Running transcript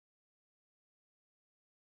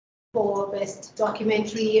for Best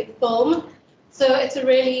Documentary Film. So it's a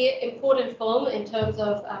really important film in terms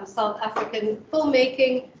of South African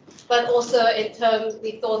filmmaking, but also in terms,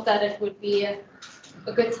 we thought that it would be a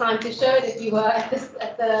good time to show it. If you were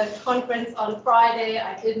at the conference on Friday,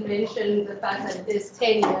 I did mention the fact that it is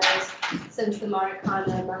 10 years since the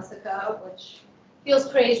Marikana massacre, which feels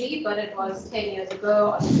crazy, but it was 10 years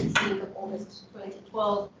ago on the 16th of August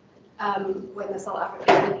 2012, when the South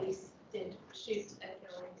African police did shoot and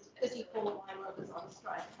kill 34 mine workers on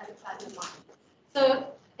strike at a platinum mine. So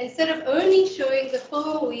instead of only showing the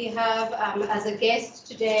film, we have as a guest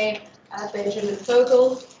today Benjamin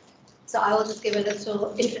Fogel. So I will just give a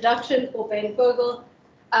little introduction for Ben Fogel.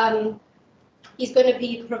 He's going to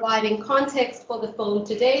be providing context for the film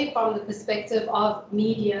today from the perspective of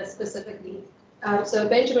media specifically. So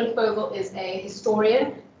Benjamin Fogel is a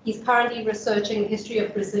historian. He's currently researching the history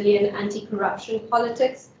of Brazilian anti-corruption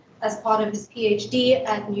politics as part of his PhD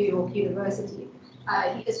at New York University.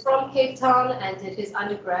 He is from Cape Town and did his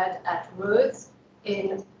undergrad at Rhodes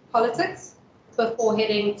in politics before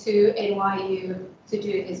heading to NYU to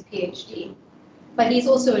do his PhD. But he's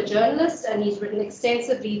also a journalist and he's written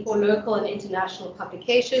extensively for local and international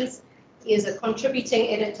publications. He is a contributing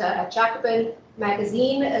editor at Jacobin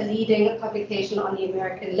magazine, a leading publication on the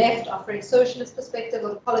American left, offering socialist perspective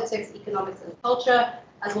on politics, economics, and culture,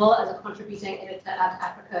 as well as a contributing editor at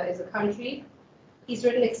Africa is a Country. He's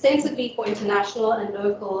written extensively for international and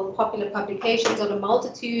local popular publications on a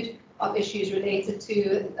multitude of issues related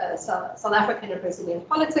to South African and Brazilian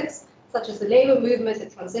politics, such as the labor movement, the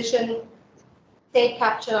transition, state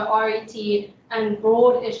capture, RET, and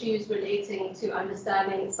broad issues relating to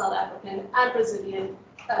understanding South African and Brazilian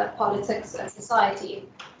politics and society.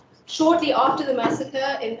 Shortly after the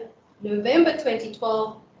massacre in November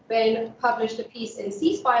 2012, Ben published a piece in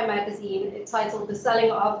Ceasefire magazine entitled The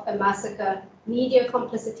Selling of a Massacre, Media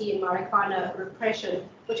Complicity in Marikana Repression,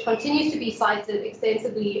 which continues to be cited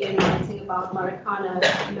extensively in writing about Marikana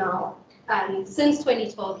now. And since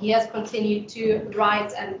 2012, he has continued to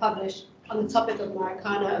write and publish on the topic of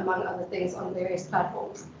Marikana, among other things, on various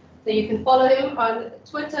platforms. So you can follow him on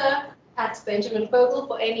Twitter at Benjamin Fogel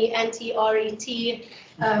for any anti-RET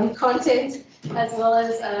content, as well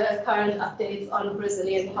as current updates on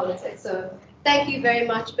Brazilian politics. So thank you very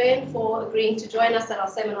much, Ben, for agreeing to join us at our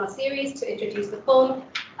seminar series to introduce the film.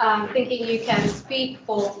 Thinking you can speak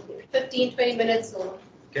for 15, 20 minutes or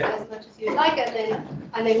as much as you'd like,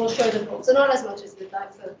 and then we'll show the film. So not as much as you'd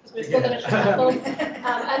like, so because we're still going to show the film.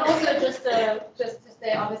 And also just to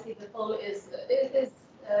say, obviously the film is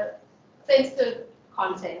sensitive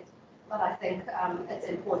content, but I think it's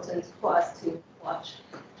important for us to watch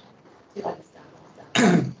to understand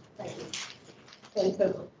that. Thank you. Ben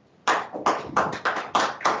Fogel.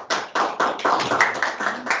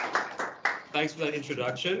 Thanks for that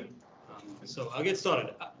introduction. So I'll get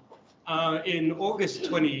started. In August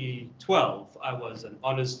 2012, I was an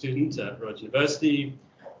honors student at Rhodes University,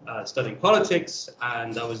 studying politics,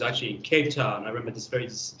 and I was actually in Cape Town. I remember this very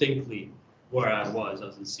distinctly where I was. I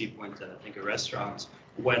was in Sea Point at, I think, a restaurant,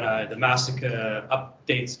 when the massacre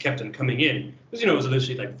updates kept on coming in. Because, it was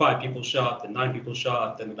literally like 5 people shot, then 9 people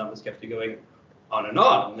shot, then the numbers kept going on, and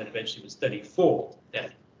then eventually it was 34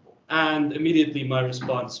 dead. And immediately my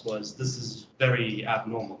response was, this is very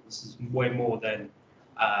abnormal. This is way more than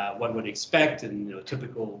one would expect in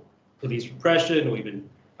typical police repression or even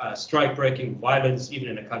strike-breaking violence, even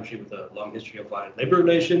in a country with a long history of violent labor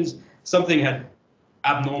relations. Something had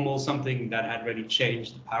abnormal, something that had really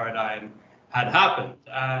changed the paradigm had happened,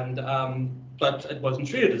 and but it wasn't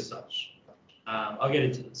treated as such. I'll get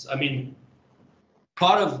into this. I mean,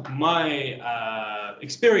 part of my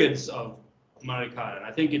experience of Marikana, and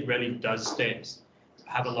I think it really does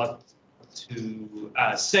have a lot to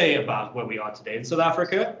say about where we are today in South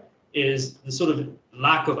Africa, is the sort of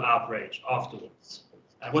lack of outrage afterwards.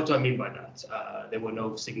 And what do I mean by that? There were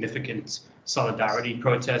no significant solidarity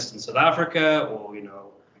protests in South Africa, or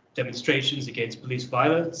demonstrations against police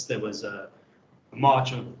violence. There was a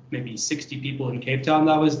march of maybe 60 people in Cape Town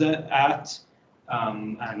that I was there at,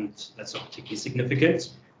 and that's not particularly significant.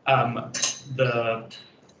 The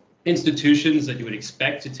institutions that you would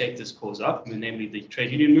expect to take this cause up, namely the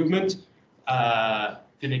trade union movement, to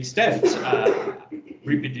an extent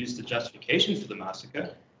reproduced the justification for the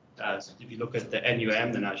massacre. So if you look at the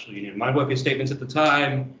NUM, the National Union of Mine Workers statements at the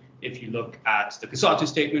time, if you look at the COSATU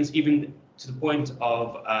statements, even to the point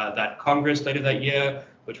of that Congress later that year,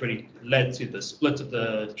 which really led to the split of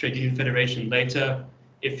the Trade Union Federation later.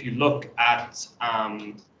 If you look at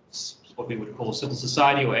what we would call civil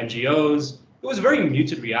society or NGOs, it was a very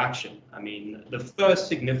muted reaction. I mean, the first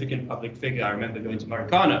significant public figure I remember going to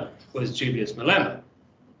Marikana was Julius Malema.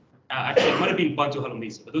 actually, it might have been Bantu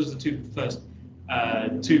Halumisa, but those are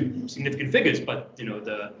the two significant figures. But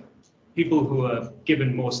the people who are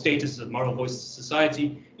given more status as moral voices in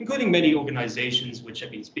society, including many organizations which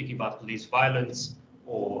have been speaking about police violence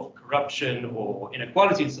or corruption or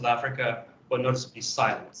inequality in South Africa, were noticeably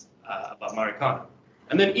silent about Marikana.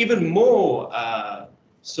 And then even more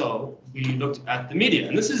so, we looked at the media.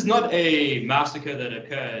 And this is not a massacre that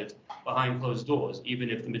occurred behind closed doors, even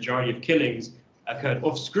if the majority of killings occurred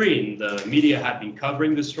off screen. The media had been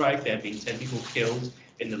covering the strike. There had been 10 people killed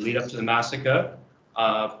in the lead up to the massacre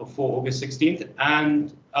before August 16th.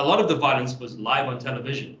 And a lot of the violence was live on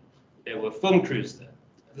television. There were film crews there.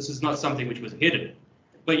 This is not something which was hidden.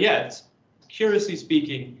 But yet, curiously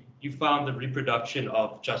speaking, you found the reproduction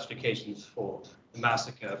of justifications for the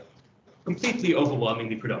massacre completely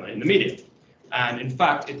overwhelmingly predominant in the media. And in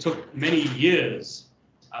fact, it took many years,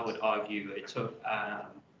 I would argue, it took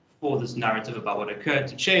for this narrative about what occurred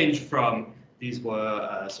to change from these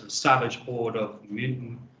were sort of savage horde of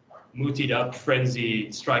mutied up,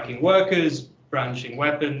 frenzied, striking workers, brandishing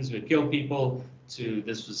weapons who would kill people, to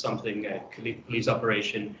this was something, a police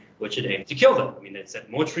operation which had aimed to kill them. I mean, they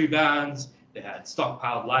set mortuary vans, they had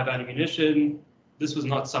stockpiled live ammunition. This was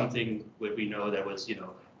not something where we know there was,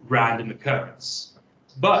 random occurrence.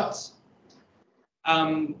 But,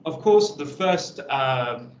 of course, the first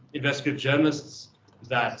investigative journalists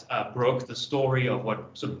that broke the story of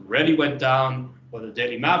what sort of really went down were the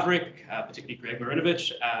Daily Maverick, particularly Greg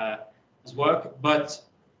Marinovich's work. But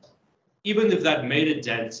even if that made a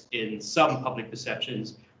dent in some public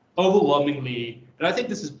perceptions, overwhelmingly, and I think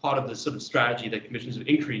this is part of the sort of strategy that commissions of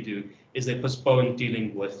inquiry do, is they postpone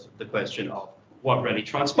dealing with the question of what really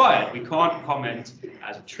transpired. We can't comment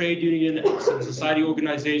as a trade union, as a civil society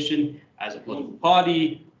organization, as a political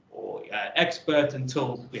party, or expert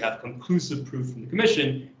until we have conclusive proof from the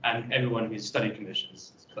commission, and everyone who's studied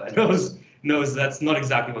commissions knows that's not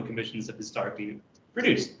exactly what commissions have historically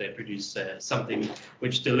produced. They produce something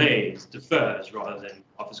which delays, defers, rather than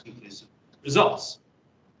offers conclusive results.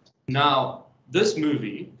 Now, this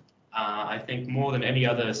movie, I think more than any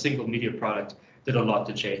other single media product, did a lot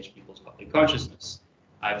to change people's public consciousness.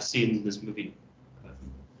 I've seen this movie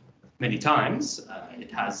many times.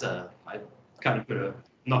 It has, I kind of could have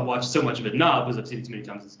not watched so much of it now because I've seen it so many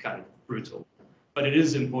times, it's kind of brutal. But it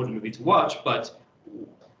is an important movie to watch. But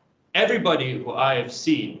everybody who I have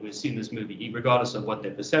seen, who has seen this movie, regardless of what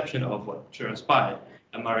their perception of what transpired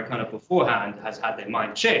at Marikana beforehand, has had their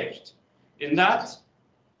mind changed. In that,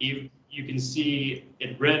 you can see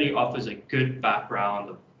it really offers a good background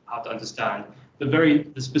of how to understand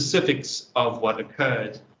the specifics of what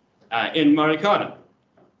occurred in Marikana.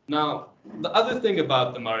 Now, the other thing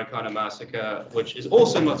about the Marikana massacre, which is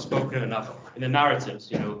also not spoken enough in the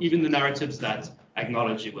narratives, even the narratives that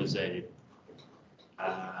acknowledge it was a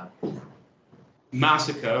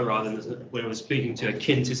massacre rather than when it was speaking to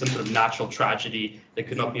akin to some sort of natural tragedy that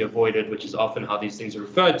could not be avoided, which is often how these things are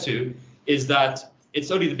referred to, is that it's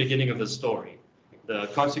only the beginning of the story. The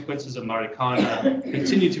consequences of Marikana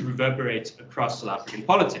continue to reverberate across South African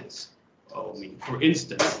politics. I mean, for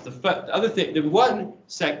instance, the one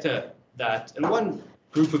sector and one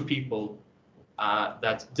group of people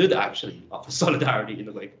that did actually offer solidarity in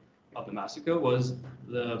the wake of the massacre was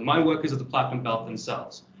the mine workers of the Platinum Belt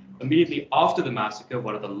themselves. Immediately after the massacre,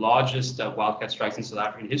 one of the largest wildcat strikes in South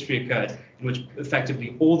African history occurred, in which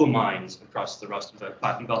effectively all the mines across the Rustenburg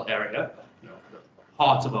Platinum Belt area, the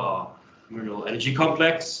heart of our mineral energy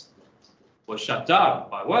complex, was shut down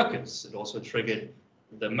by workers. It also triggered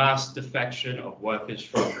the mass defection of workers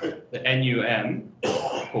from the NUM,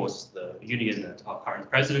 of course, the union that our current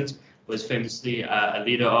president was famously a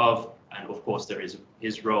leader of, and of course there is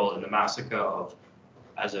his role in the massacre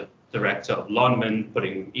as a director of Lonmin,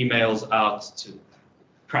 putting emails out to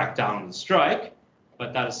crack down on the strike.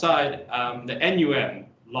 But that aside, the NUM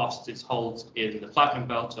lost its hold in the Platinum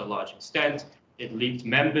Belt to a large extent. It leaked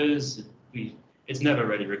members. It's never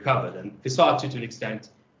really recovered. And Fisatu, to an extent,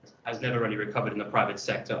 has never really recovered in the private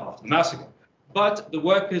sector after the massacre. But the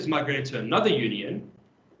workers migrated to another union,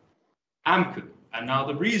 AMCU. And now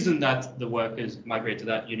the reason that the workers migrated to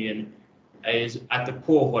that union is at the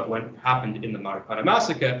core of what happened in the Marikana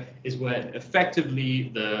massacre, is where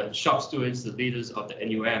effectively the shop stewards, the leaders of the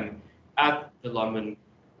NUM at Lonmin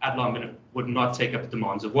would not take up the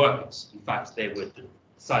demands of workers. In fact, they would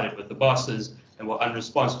sided with the bosses and were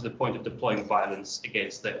unresponsive to the point of deploying violence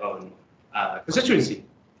against their own constituency.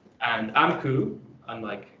 And AMCU,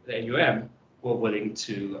 unlike the NUM, were willing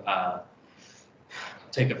to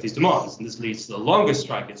take up these demands. And this leads to the longest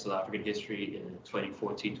strike in South African history in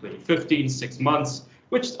 2014, 2015, 6 months,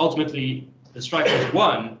 which ultimately the strike was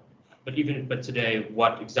won, but today,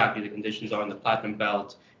 what exactly the conditions are in the Platinum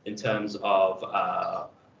Belt in terms of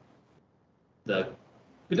the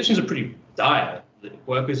conditions are pretty dire. The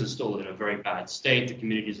workers are still in a very bad state. The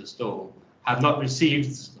communities are still have not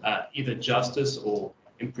received either justice or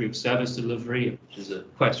improved service delivery, which is a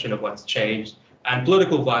question of what's changed. And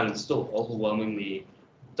political violence still overwhelmingly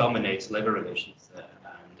dominates labor relations there.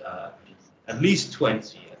 And at least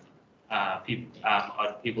 20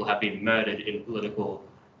 people have been murdered in political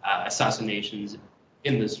assassinations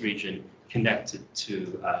in this region connected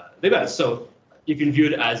to labor. So you can view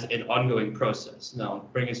it as an ongoing process. Now,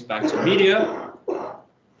 bring us back to media.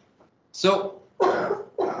 So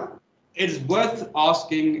it is worth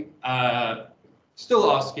asking,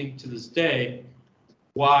 still asking to this day,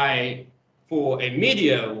 why for a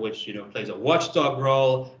media which plays a watchdog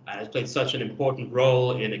role and has played such an important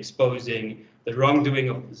role in exposing the wrongdoing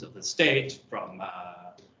of the state, from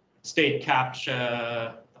state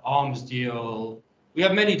capture, the arms deal, we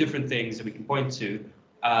have many different things that we can point to,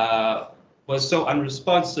 was so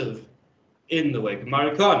unresponsive in the wake of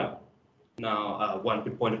Marikana. Now, one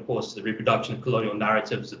could point, of course, to the reproduction of colonial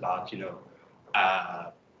narratives about,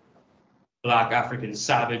 Black African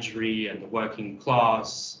savagery and the working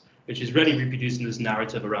class, which is really reproducing this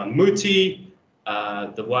narrative around Muti.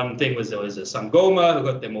 The one thing was there was a Sangoma who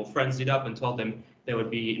got them all frenzied up and told them they would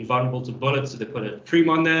be invulnerable to bullets, so they put a cream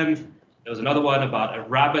on them. There was another one about a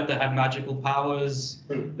rabbit that had magical powers.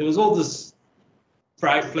 There was all this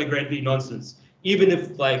flagrantly nonsense. Even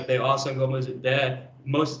if there are Sangomas there,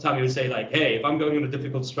 most of the time you would say hey, if I'm going on a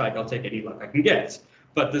difficult strike, I'll take any luck I can get.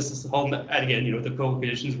 But this is the whole, and again, the core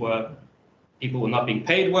conditions were people were not being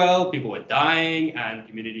paid well, people were dying, and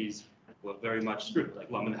communities were very much screwed.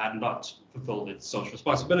 London had not fulfilled its social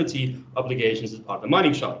responsibility obligations as part of the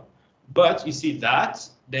mining shop. But you see that,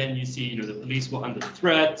 then you see, the police were under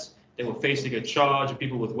threat. They were facing a charge of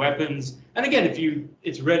people with weapons. And again, if you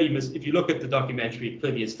look at the documentary, it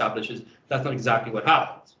clearly establishes that's not exactly what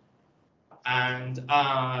happened. And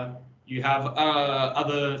you have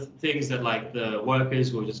other things that the workers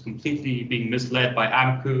who were just completely being misled by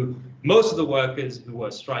AMCU. Most of the workers who were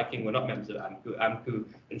striking were not members of AMCU. AMCU,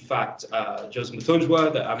 in fact, Joseph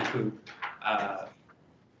Mutunjwa, the AMCU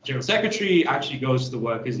General Secretary, actually goes to the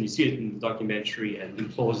workers, and you see it in the documentary, and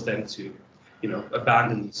implores them to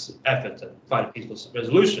abandon this effort and find a peaceful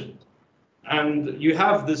resolution. And you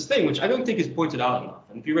have this thing, which I don't think is pointed out enough.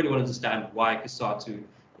 And if you really want to understand why Cosatu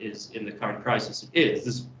is in the current crisis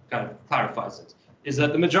this kind of clarifies it, is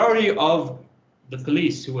that the majority of the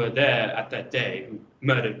police who were there at that day who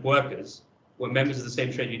murdered workers were members of the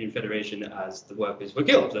same trade union federation as the workers were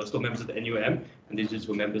killed. They were still members of the NUM, and these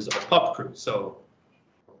were members of Pop Crew. So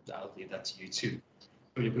I'll leave that to you too,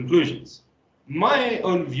 for your conclusions. My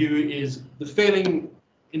own view is the failing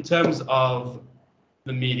in terms of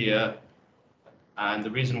the media and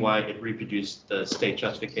the reason why it reproduced the state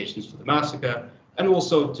justifications for the massacre, and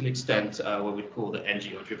also to an extent what we'd call the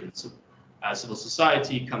NGO-driven civil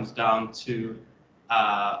society, comes down to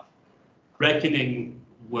reckoning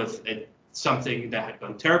with something that had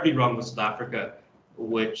gone terribly wrong with South Africa,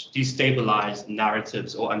 which destabilized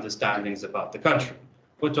narratives or understandings about the country.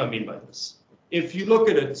 What do I mean by this? If you look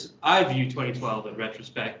at it, I view 2012 in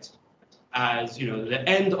retrospect as the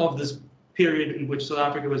end of this period in which South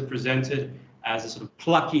Africa was presented as a sort of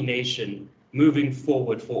plucky nation moving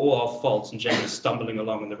forward for all our faults and generally stumbling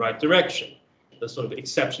along in the right direction. The sort of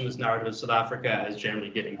exceptionalist narrative of South Africa as generally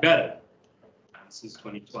getting better. And since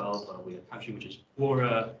 2012, we're a country which is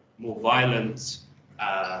poorer, more violent,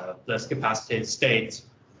 less capacitated state.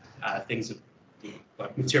 Things have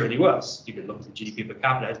got materially worse. You can look at the GDP per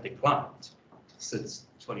capita has declined since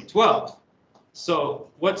 2012. So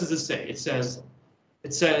what does this say? It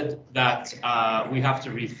said that we have to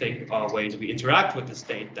rethink our ways we interact with the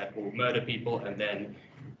state that will murder people and then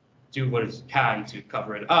do what it can to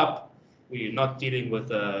cover it up. We're not dealing with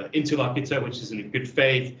an interlocutor which is in good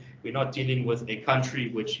faith. We're not dealing with a country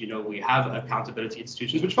which, we have accountability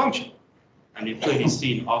institutions which function. And you've clearly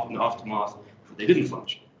seen often aftermath that they didn't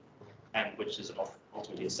function, and which is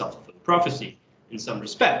ultimately a self-fulfilling prophecy in some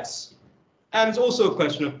respects. And it's also a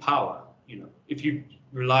question of power. If you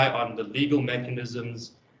rely on the legal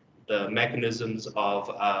mechanisms, the mechanisms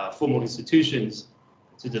of formal institutions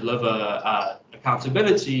to deliver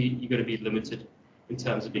accountability, you're going to be limited in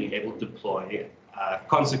terms of being able to deploy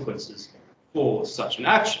consequences for such an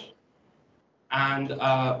action. And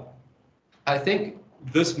I think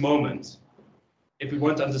this moment, if we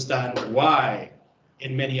want to understand why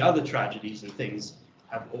in many other tragedies and things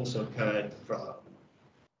have also occurred from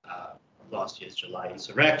last year's July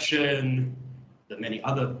insurrection, the many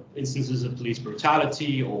other instances of police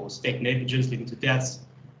brutality or state negligence leading to deaths,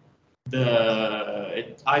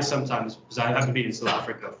 I sometimes, because I haven't been in South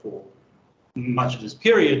Africa for much of this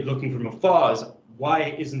period, looking from afar, is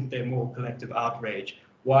why isn't there more collective outrage?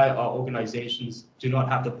 Why our organizations do not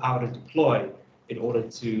have the power to deploy in order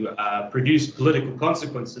to produce political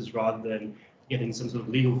consequences rather than getting some sort of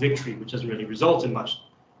legal victory, which doesn't really result in much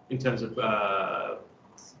in terms of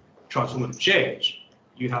transformative change.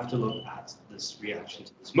 You have to look at this reaction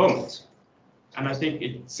to this moment. And I think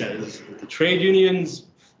it says that the trade unions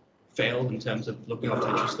failed in terms of looking after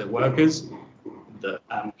the interests of their workers. The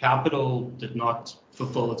capital did not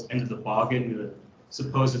fulfill its end of the bargain, the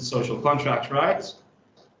supposed social contract rights.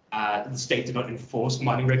 The state did not enforce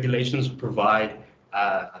mining regulations to provide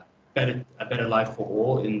a better life for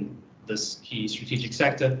all in this key strategic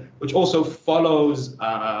sector, which also follows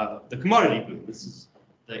the commodity boom. This is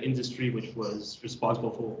the industry which was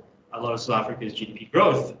responsible for a lot of South Africa's GDP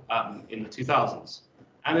growth in the 2000s.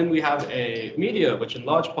 And then we have a media which in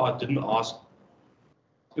large part didn't ask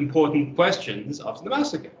important questions after the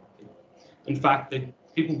massacre. In fact, the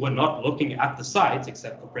people were not looking at the sites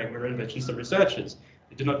except for Greg Marinovich and some researchers.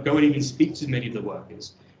 They did not go and even speak to many of the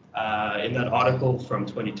workers. In that article from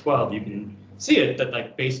 2012, you can see it, that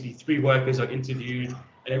like basically 3 workers are interviewed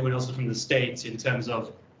and everyone else is from the States in terms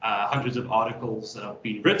of hundreds of articles that have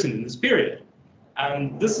been written in this period.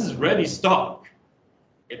 And this is really stark.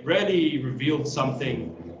 It really revealed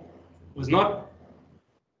something was not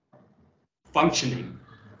functioning.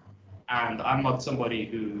 And I'm not somebody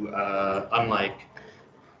who, unlike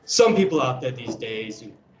some people out there these days,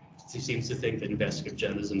 who seems to think that investigative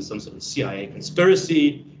journalism is some sort of CIA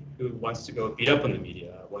conspiracy, who wants to go beat up on the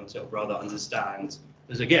media, want to rather understand,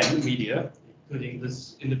 because again, the media, including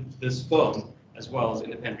this film, as well as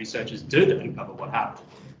independent researchers, did uncover what happened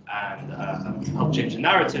and help change the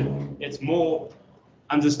narrative. It's more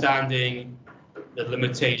understanding the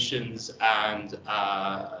limitations and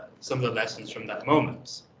some of the lessons from that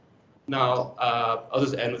moment. Now, I'll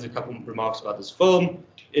just end with a couple of remarks about this film.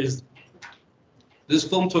 This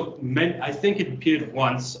film I think it appeared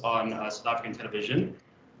once on South African television,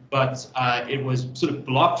 but it was sort of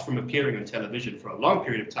blocked from appearing on television for a long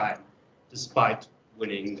period of time, despite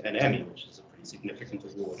winning an Emmy, which is a pretty significant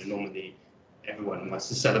award. And normally, everyone wants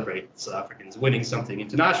to celebrate South Africans winning something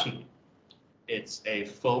internationally. It's a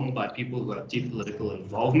film by people who have deep political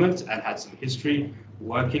involvement and had some history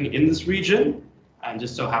working in this region, and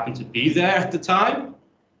just so happened to be there at the time.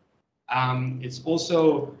 It's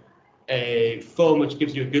also a film which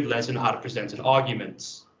gives you a good lesson on how to present an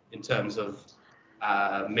argument in terms of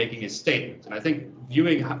making a statement. And I think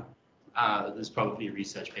viewing, there's probably a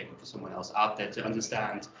research paper for someone else out there to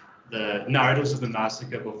understand the narratives of the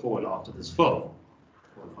massacre before and after this film,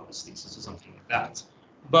 or a thesis or something like that.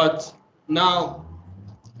 But now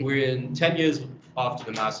we're in 10 years after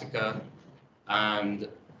the massacre, and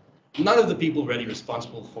none of the people really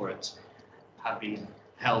responsible for it have been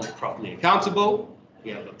held properly accountable.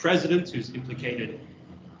 We have a president who's implicated,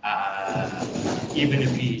 even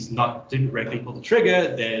if he's didn't directly pull the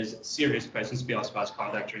trigger. There's serious questions to be asked about his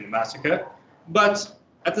conduct during the massacre. But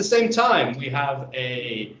at the same time, we have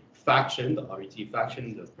a faction, the RET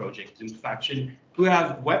faction, the Project Doom faction, who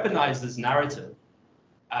have weaponized this narrative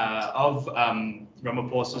of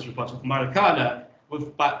Ramaphosa's responsible for Marikana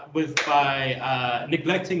by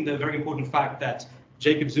neglecting the very important fact that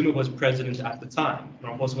Jacob Zuma was president at the time.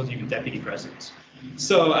 Ramaphosa wasn't even deputy president.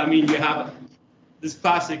 So, I mean, you have this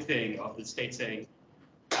classic thing of the state saying,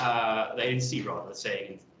 the ANC rather,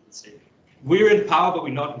 saying, we're in power, but we're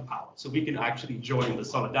not in power. So we can actually join the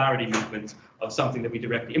solidarity movement of something that we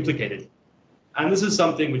directly implicated. And this is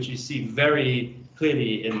something which you see very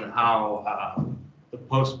clearly in how the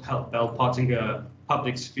post-Bell Pottinger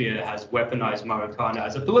public sphere has weaponized Marikana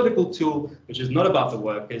as a political tool, which is not about the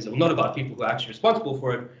workers, or not about people who are actually responsible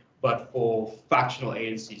for it, but for factional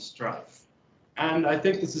ANC strife. And I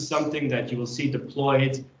think this is something that you will see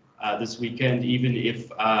deployed this weekend, even if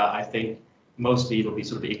I think mostly it'll be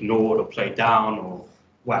sort of ignored or played down or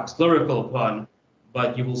waxed lyrical upon,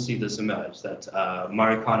 but you will see this emerge, that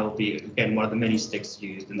Marikana will be, again, one of the many sticks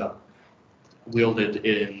used and wielded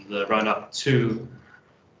in the run-up to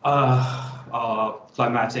our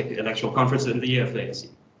climatic electoral conference in the year of the ANC.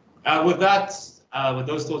 With that, with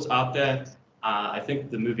those thoughts out there, I think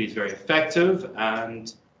the movie is very effective,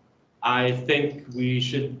 and I think we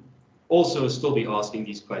should also still be asking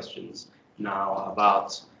these questions now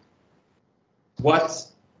about what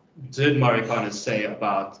did Marikana say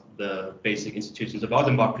about the basic institutions of our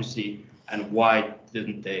democracy, and why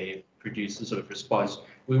didn't they produce the sort of response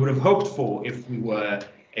we would have hoped for if we were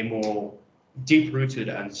a more deep-rooted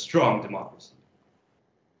and strong democracy.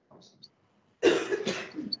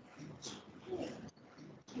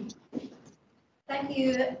 Thank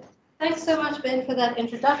you. Thanks so much, Ben, for that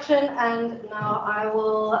introduction. And now I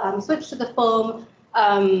will switch to the film.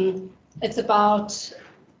 It's about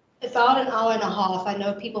an hour and a half. I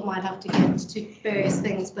know people might have to get to various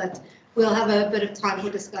things, but we'll have a bit of time for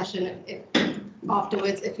discussion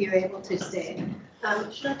afterwards if you're able to stay.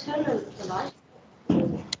 Should I turn the light?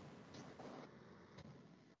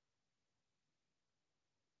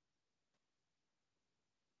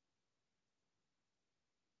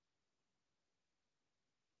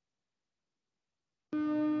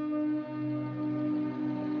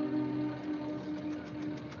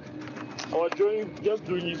 Or just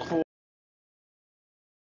doing it for.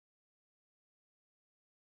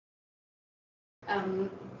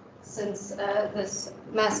 Since this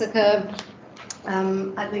massacre,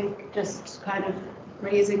 I think just kind of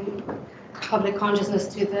raising public consciousness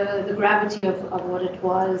to the gravity of what it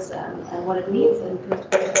was and what it means in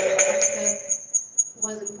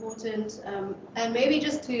was important. And maybe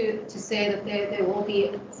just to say that there will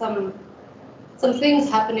be some things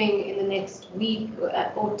happening in the next week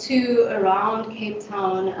or two around Cape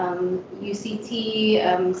Town.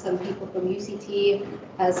 UCT, some people from UCT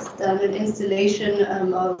has done an installation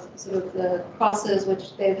of sort of the crosses,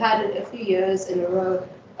 which they've had a few years in a row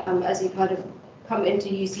as you kind of come into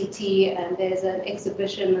UCT, and there's an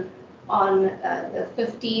exhibition on the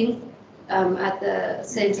 15th at the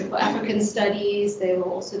Center for African Studies. There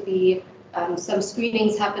will also be some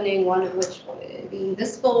screenings happening, one of which being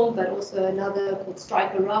this film, but also another called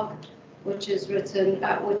Strike a Rock, which is written,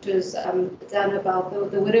 which was done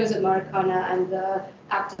about the widows of Marikana and the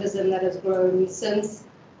activism that has grown since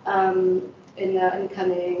in the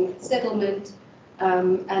incoming settlement.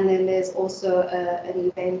 And then there's also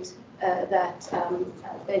an event that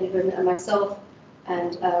Benjamin and myself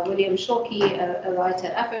and William Shorkey, a writer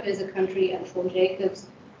at Africa is a Country, and Sean Jacobs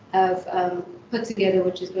have put together,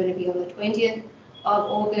 which is going to be on the 20th of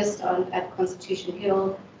August at Constitution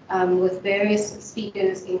Hill, with various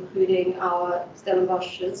speakers, including our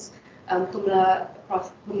Stellenbosch's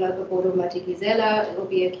Prof. Pumla Gabodo Matikizela. It will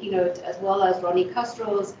be a keynote, as well as Ronnie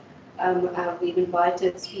Castro's. We've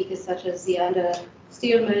invited speakers such as Zianda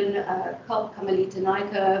Steelman, Kamalita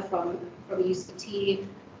Naika from UCT,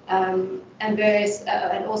 and various,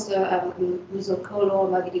 and also Muzokolo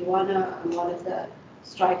Magidiwana, one of the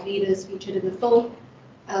strike leaders featured in the film,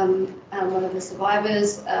 and one of the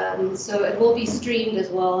survivors. So it will be streamed as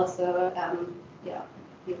well. So yeah,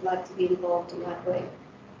 if you'd like to be involved in that way,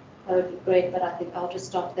 that would be great. But I think I'll just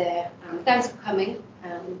stop there. Thanks for coming,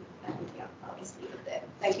 and yeah, I'll just leave it there.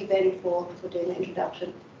 Thank you, Ben, for doing the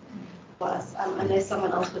introduction for us. Unless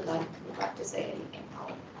someone else would like to say anything.